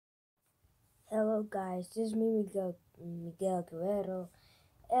Hello guys, this is me Miguel Guerrero,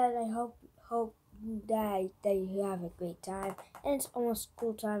 and I hope that you have a great time. And it's almost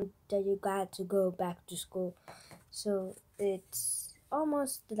school time that you got to go back to school, so it's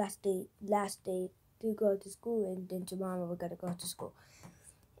almost the last day to go to school, and then tomorrow we're gonna go to school.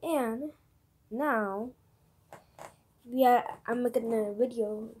 And now I'm making a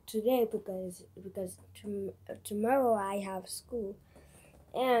video today because tomorrow I have school,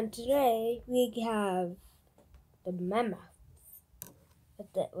 and today we have the memo.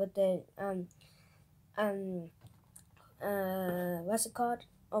 With the what's it called?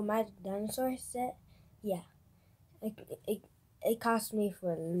 Oh, my dinosaur set. Yeah, it it, it cost me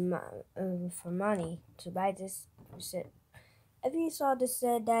for money to buy this set. If you saw the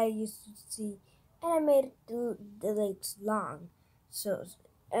set that I used to see, and I made the legs long, so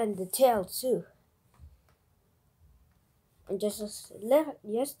and the tail too. And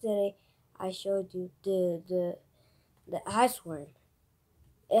yesterday, I showed you the ice worm.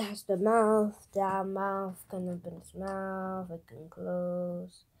 It has the mouth. That mouth can open its mouth. It can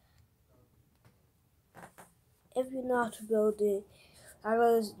close. If you know how to build it, I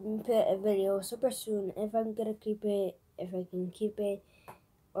will put a video super soon. If I'm gonna keep it, if I can keep it,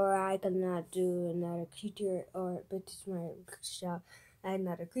 or I cannot do another creature, or but it's my shop.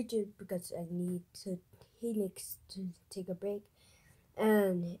 Another creature because I need to. He needs to take a break,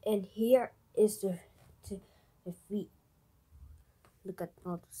 and here is the feet. Look at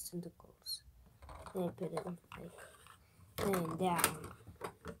all the tentacles. Then I put it laying down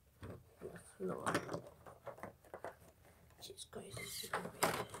on the floor. Jesus Christ, it's super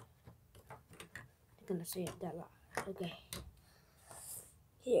big. I'm gonna say it that loud. Okay.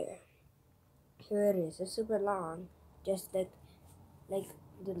 Here it is. It's super long, just like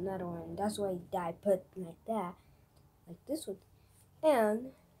the another one. That's why I put like that, like this one.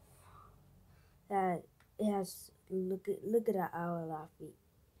 And that it has look at our feet.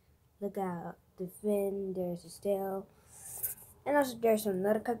 Look at the fin. There's a tail. And also there's some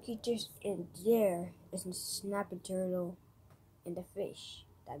nautical creatures, and there is a snapping turtle and the fish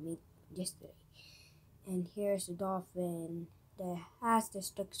that we yesterday. And here's a dolphin that has the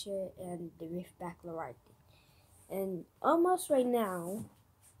structure and the reef baccalaureate. And almost right now,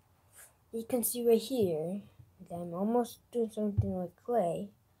 you can see right here that I'm almost doing something with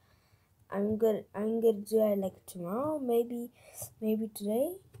clay. I'm gonna do it like tomorrow, maybe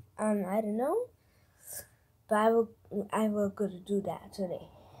today. I don't know. But I will gonna do that today.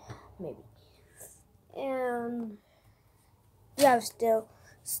 Maybe. And we have still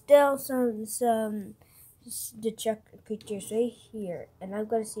some the chuck pictures right here, and I'm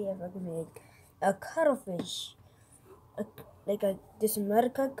gonna see if I can make a cuttlefish, this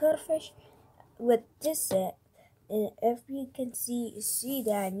American cuttlefish with this set. And if you can see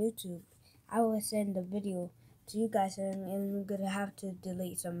that on YouTube, I will send the video to you guys, and I'm gonna have to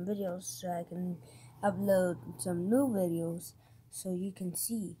delete some videos so I can upload some new videos so you can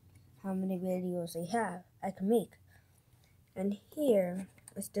see how many videos I can make. And here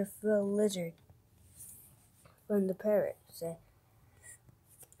is the frill lizard from the parrot set.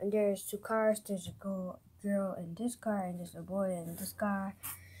 And there's two cars. There's a girl in this car, and there's a boy in this car.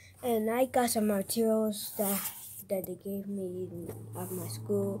 And I got some materials that they gave me at my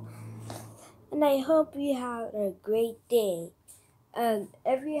school. And I hope you had a great day. And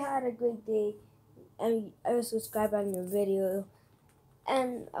if you had a great day, I will subscribe on the video.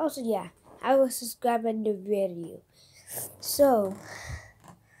 And also, yeah, I will subscribe on the video. So,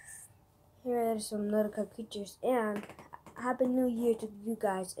 here are some nautical creatures, and Happy New Year to you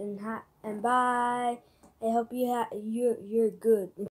guys, and bye. I hope you're good.